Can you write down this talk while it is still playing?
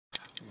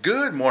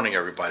Good morning,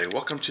 everybody.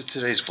 Welcome to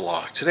today's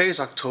vlog. Today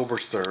is October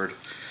 3rd,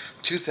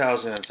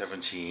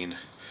 2017.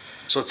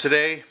 So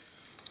today,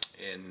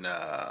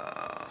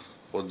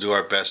 we'll do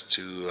our best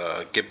to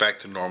get back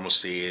to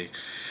normalcy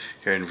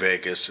here in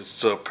Vegas. It's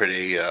still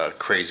pretty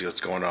crazy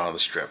what's going on the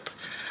Strip,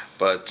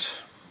 but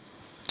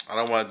I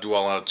don't want to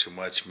dwell on it too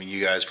much. I mean,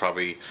 you guys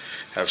probably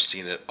have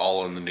seen it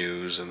all in the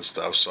news and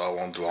stuff, so I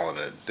won't dwell on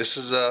it. This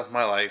is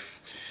my life,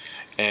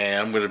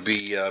 and I'm going to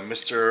be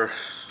Mr.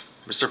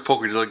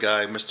 Poker Dealer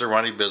Guy, Mr.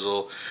 Ronnie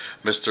Bizzle,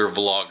 Mr.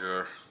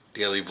 Vlogger,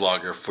 daily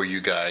vlogger for you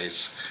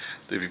guys,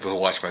 the people who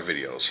watch my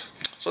videos.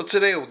 So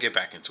today we'll get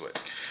back into it.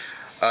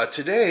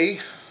 Today,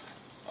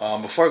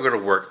 before I go to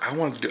work, I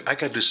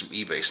gotta do some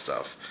eBay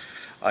stuff.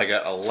 I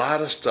got a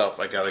lot of stuff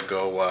I gotta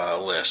go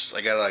list.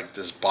 I got like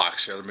this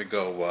box here. Let me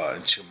go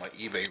into my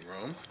eBay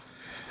room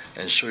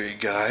and show you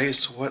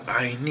guys what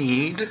I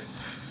need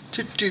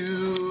to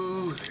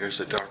do. There's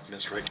the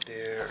darkness right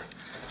there.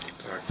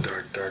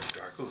 Dark.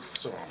 Ooh,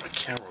 something on my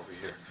camera over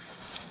here.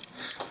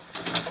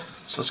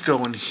 So let's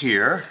go in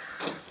here.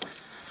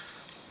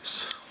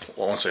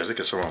 Well, one second, I think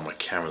it's somewhere on my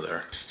camera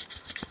there.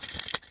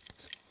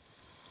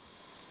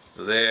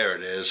 There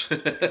it is.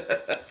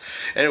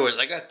 Anyways,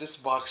 I got this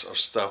box of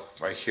stuff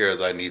right here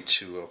that I need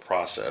to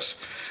process.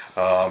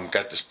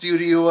 Got the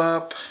studio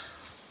up.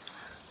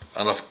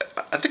 I don't know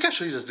I think I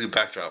showed you this new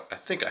backdrop. I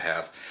think I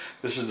have.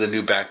 This is the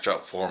new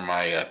backdrop for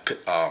my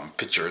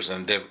pictures,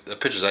 and the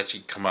pictures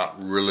actually come out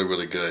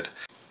really good.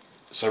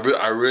 So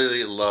I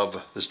really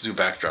love this new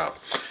backdrop.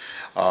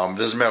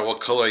 Doesn't matter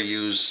what color I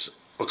use,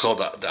 what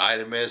color the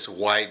item is,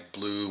 white,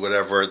 blue,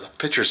 whatever. The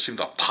pictures seem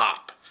to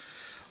pop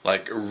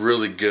like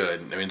really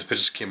good. I mean, the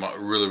pictures came out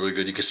really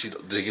good. You can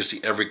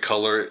see every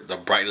color, the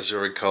brightness of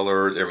every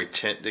color, every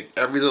tint,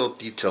 every little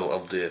detail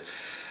of the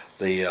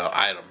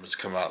item has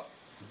come out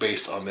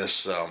based on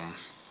this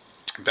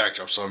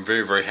backdrop. So I'm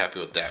very happy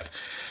with that.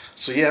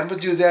 So yeah, I'm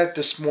gonna do that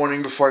this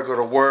morning before I go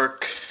to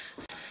work.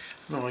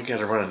 No, I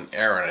gotta run an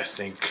errand, I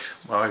think.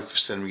 My wife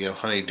sent me a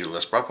honey-do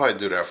list, but I'll probably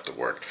do it after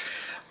work.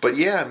 But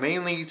yeah,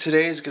 mainly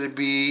today is gonna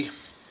be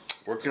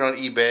working on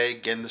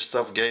eBay, getting this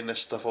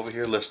stuff over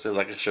here listed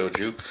like I showed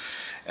you,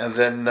 and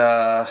then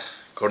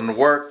going to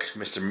work,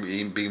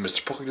 being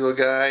Mr. Poker Dealer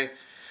Guy,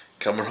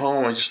 coming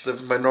home and just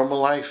living my normal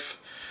life.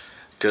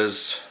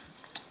 Because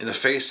in the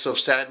face of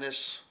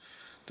sadness,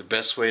 the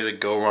best way to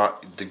go around,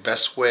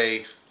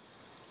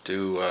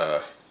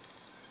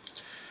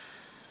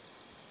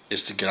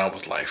 is to get on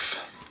with life.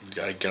 You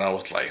gotta get on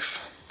with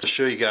life. To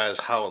show you guys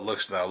how it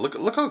looks now.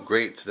 Look how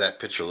great that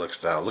picture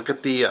looks now. Look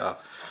at the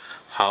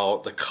how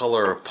the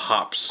color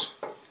pops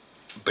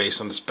based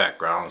on this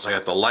background. So I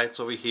got the lights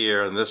over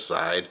here on this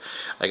side.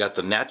 I got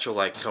the natural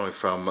light coming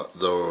from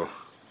the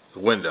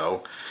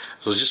window.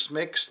 So it just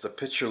makes the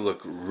picture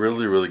look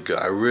really good.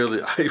 I really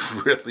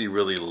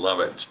love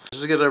it.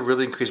 This is gonna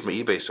really increase my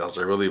eBay sales.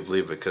 I really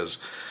believe it, because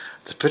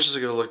the pictures are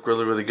gonna look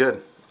really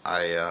good.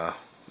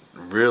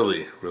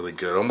 Really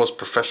good, almost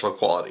professional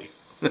quality.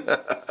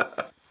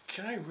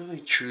 Can I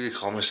really truly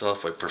call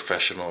myself a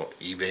professional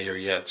eBayer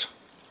yet?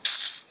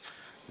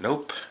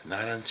 Nope,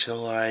 not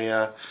until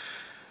I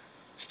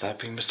stop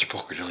being Mr.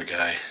 Poker Dealer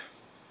Guy.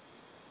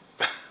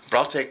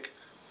 But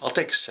I'll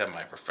take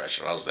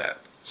semi-professional. How's that?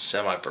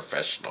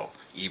 Semi-professional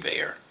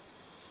eBayer.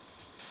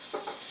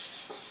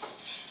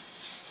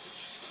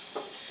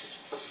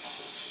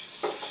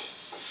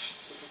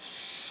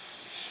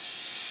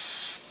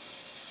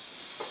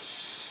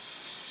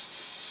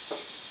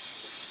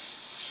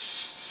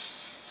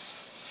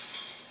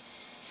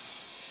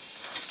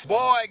 Boy,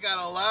 I got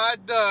a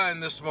lot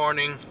done this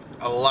morning.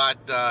 A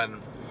lot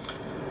done.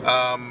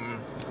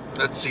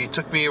 Let's see, it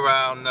took me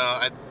around,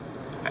 I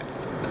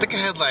think I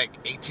had like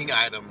 18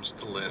 items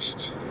to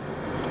list.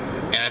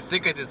 And I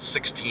think I did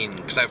 16,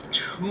 because I have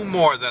 2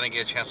 more that I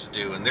get a chance to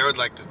do. And they were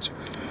like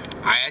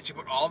I actually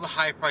put all the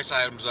high price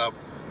items up.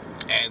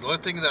 And the only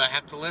thing that I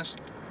have to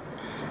list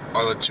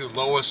are the 2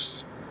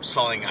 lowest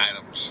selling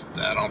items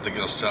that I don't think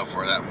it'll sell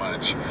for that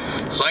much.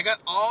 So I got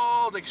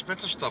all the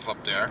expensive stuff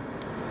up there.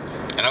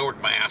 And I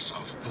worked my ass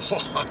off.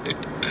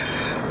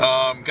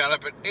 Got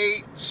up at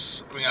 8.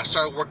 I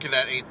started working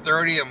at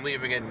 8:30. I'm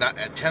leaving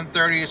at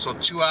 10:30, so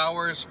 2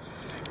 hours.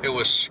 It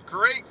was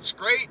great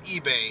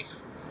eBay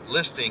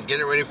listing.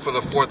 Getting ready for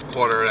the 4th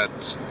quarter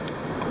that's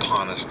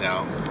upon us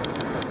now.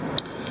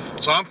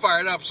 So I'm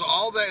fired up. So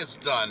all that is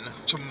done.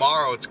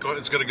 Tomorrow it's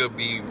gonna go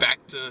be back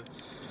to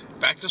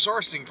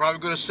sourcing. Probably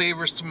go to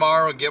Savers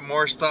tomorrow and get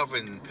more stuff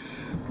and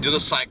do the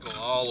cycle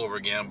all over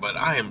again. But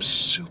I am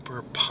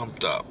super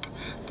pumped up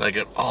that I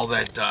get all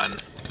that done.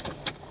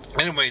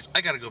 Anyways,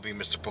 I gotta go be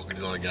Mr. Poker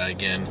Dealer Guy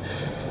again.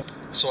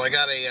 So I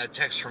got a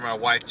text from my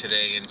wife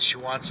today, and she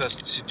wants us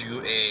to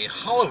do a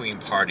Halloween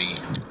party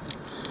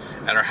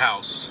at our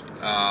house.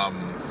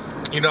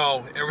 You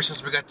know, ever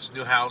since we got this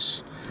new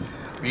house,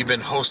 we've been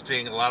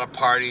hosting a lot of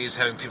parties,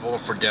 having people over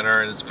for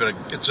dinner, and it's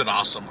been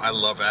awesome. I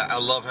love it. I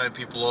love having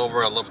people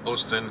over. I love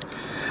hosting.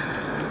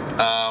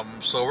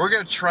 So we're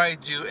gonna try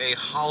to do a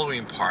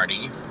Halloween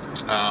party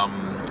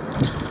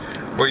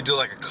where you do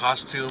like a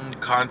costume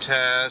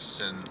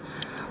contest, and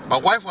My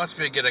wife wants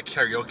me to get a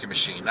karaoke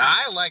machine. Now,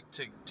 I like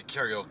to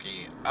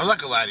karaoke. I'm not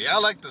gonna lie to you. I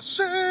like to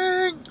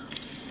sing.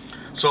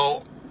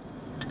 So,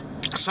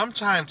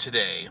 sometime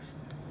today,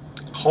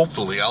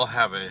 hopefully, I'll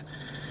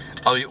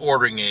be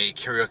ordering a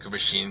karaoke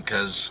machine,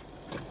 because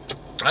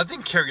I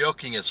think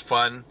karaokeing is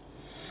fun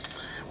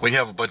when you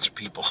have a bunch of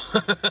people.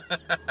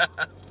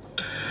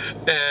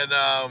 And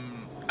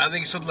I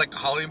think something like a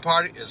Halloween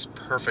party is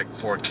perfect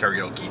for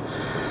karaoke.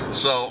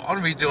 So I'm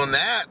gonna be doing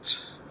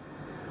that.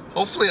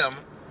 Hopefully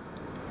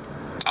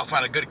I'll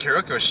find a good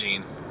karaoke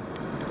machine,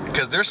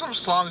 because there's some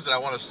songs that I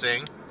want to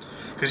sing.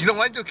 Because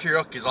when I do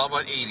karaoke, it's all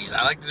about 80s.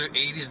 I like to do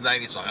 80s,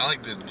 90s songs. I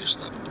like to do new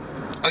stuff.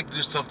 I like to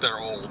do stuff that are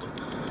old.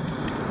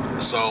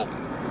 So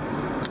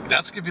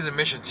that's gonna be the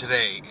mission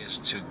today, is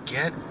to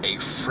get a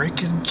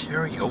freaking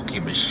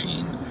karaoke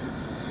machine,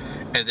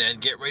 and then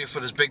get ready for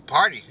this big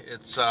party.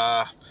 It's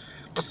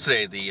what's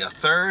today, the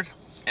 3rd,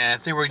 and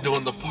I think we're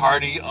doing the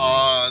party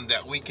on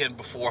that weekend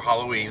before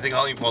Halloween. I think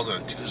Halloween falls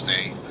on a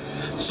Tuesday,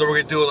 so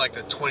we're gonna do it like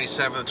the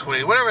 27th,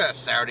 20th, whatever that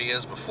Saturday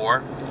is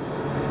before,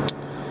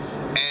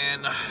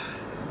 and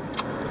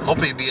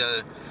hopefully it'll be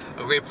a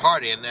great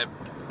party.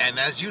 And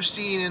as you've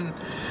seen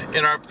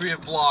in our previous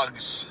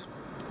vlogs,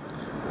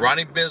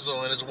 Ronnie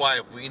Bizzle and his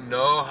wife, we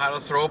know how to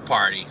throw a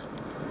party.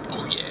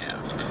 Oh yeah.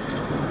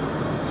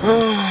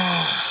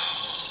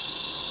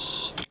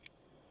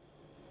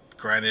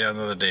 Grinding out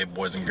another day,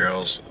 boys and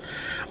girls.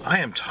 I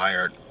am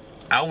tired.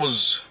 I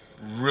was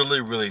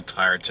really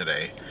tired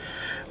today.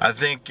 I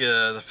think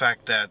the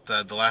fact that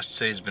the last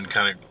day has been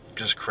kind of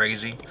just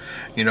crazy.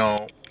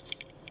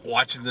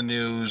 Watching the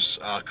news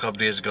a couple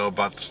days ago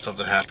about the stuff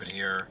that happened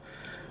here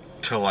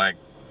till like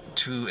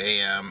 2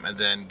 a.m. and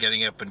then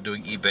getting up and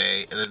doing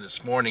eBay, and then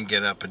this morning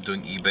getting up and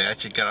doing eBay.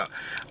 I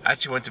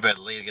actually went to bed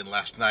late again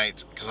last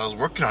night because I was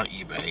working on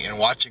eBay and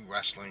watching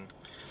wrestling.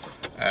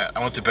 I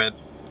went to bed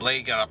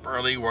late, got up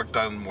early, worked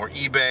on more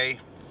eBay,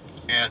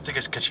 and I think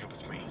it's catching up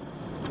with me.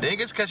 I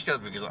think it's catching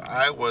up with me because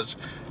I was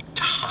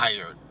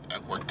tired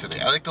at work today.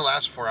 I think the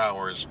last 4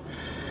 hours,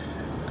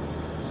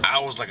 I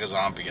was like a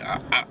zombie.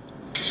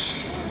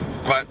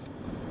 But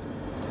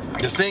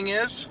the thing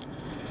is,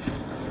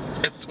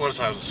 it's, what is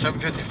it,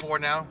 7:54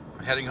 now,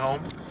 heading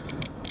home.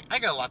 I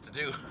got a lot to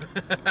do.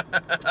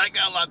 I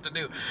got a lot to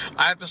do.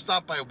 I have to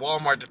stop by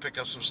Walmart to pick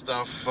up some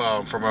stuff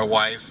for my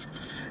wife.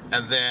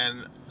 And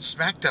then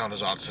SmackDown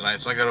is on tonight,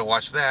 so I got to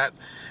watch that.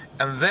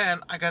 And then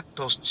I got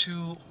those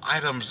 2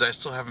 items that I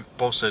still haven't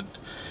posted,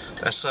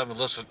 that I still haven't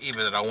listed on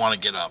eBay, that I want to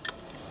get up.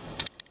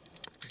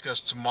 Because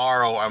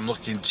tomorrow I'm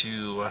looking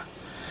to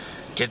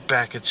get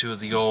back into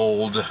the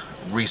old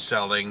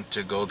reselling,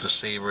 to go to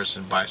Savers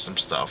and buy some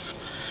stuff.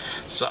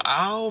 So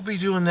I'll be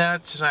doing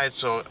that tonight.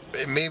 So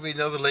it may be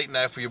another late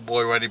night for your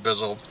boy Ronnie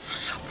Bizzle.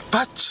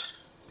 But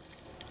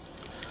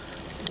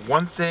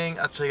one thing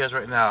I'll tell you guys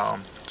right now,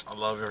 I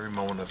love every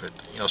moment of it.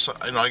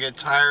 I get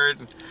tired,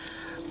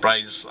 but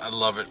I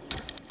love it.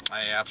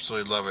 I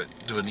absolutely love it,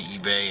 doing the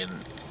eBay.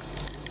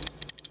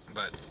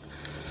 But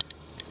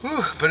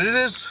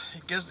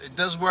it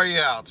does wear you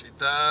out. It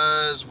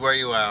does wear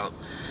you out.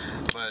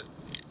 But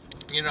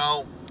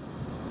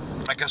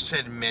like I've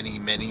said many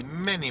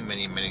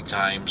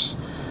times,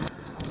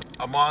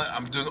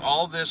 I'm doing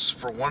all this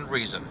for one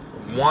reason,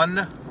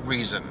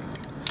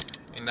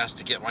 and that's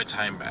to get my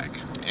time back.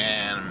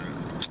 And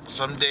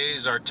some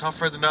days are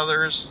tougher than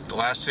others. The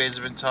last 2 days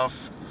have been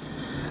tough,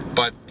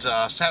 but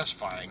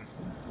satisfying.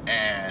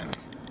 And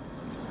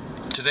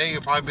today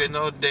will probably be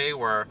another day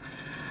where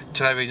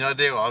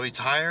I'll be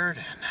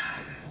tired.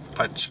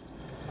 But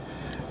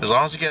as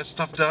long as I get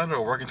stuff done,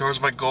 or working towards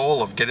my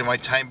goal of getting my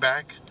time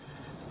back,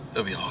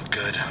 it'll be all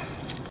good.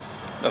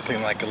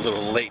 Nothing like a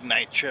little late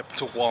night trip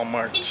to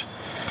Walmart.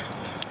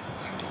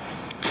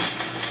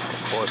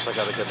 Of course, I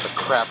gotta get the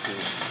crappy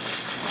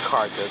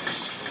cart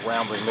that's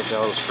rambling, making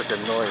all this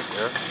freaking noise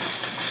here.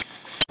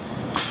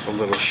 A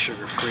little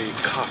sugar-free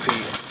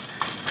coffee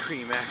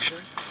cream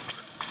action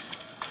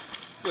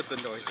with the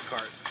noisy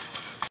cart.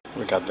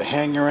 We got the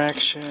hanger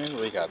action,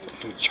 we got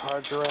the new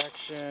charger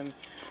action.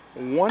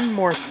 One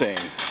more thing.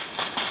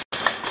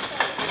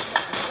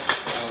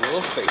 A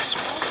little face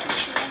mask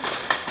action.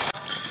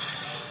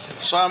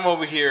 So I'm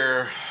over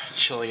here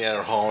chilling out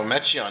at home. I'm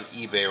actually on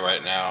eBay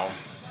right now,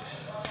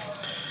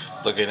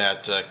 looking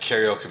at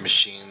karaoke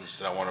machines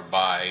that I want to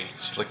buy.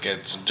 Just looking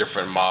at some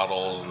different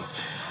models, and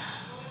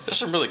there's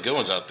some really good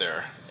ones out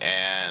there.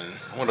 And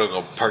I want to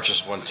go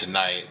purchase one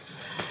tonight,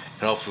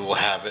 and hopefully we'll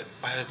have it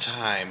by the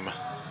time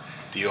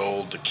the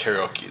old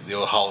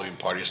Halloween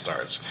party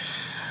starts.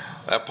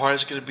 That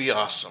party's gonna be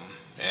awesome.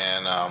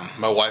 And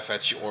my wife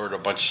actually ordered a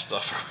bunch of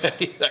stuff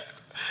already.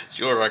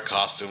 She ordered our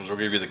costumes. We're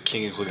gonna be the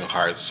King and Queen of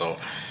Hearts. So,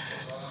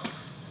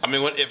 I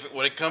mean, when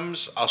it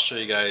comes, I'll show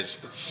you guys.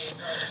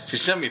 She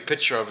sent me a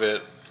picture of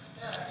it.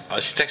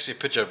 She texted me a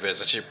picture of it.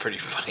 It's actually pretty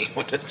funny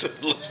what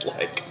it looks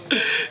like.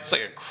 It's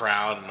like a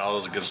crown and all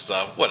those good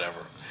stuff.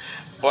 Whatever.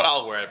 But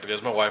I'll wear it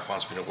because my wife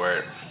wants me to wear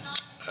it.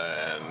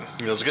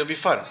 And it's gonna be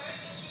fun.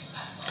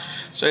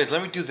 So anyways,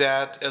 let me do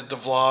that, edit the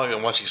vlog.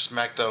 I'm watching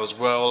SmackDown as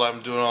well while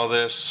I'm doing all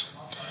this.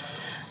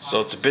 So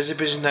it's a busy,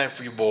 busy night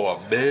for you, boy.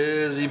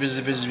 Busy,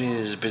 busy, busy,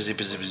 busy, busy,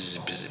 busy, busy,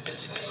 busy,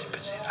 busy, busy,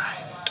 busy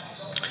night.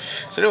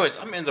 So anyways,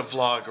 I'm in the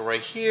vlog right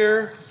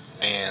here.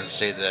 And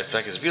say that if you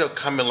like this video,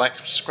 comment, like,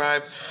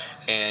 subscribe.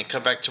 And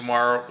come back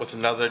tomorrow with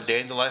another day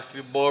in the life of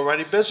your boy,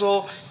 Ronnie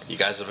Bizzle. You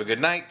guys have a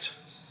good night.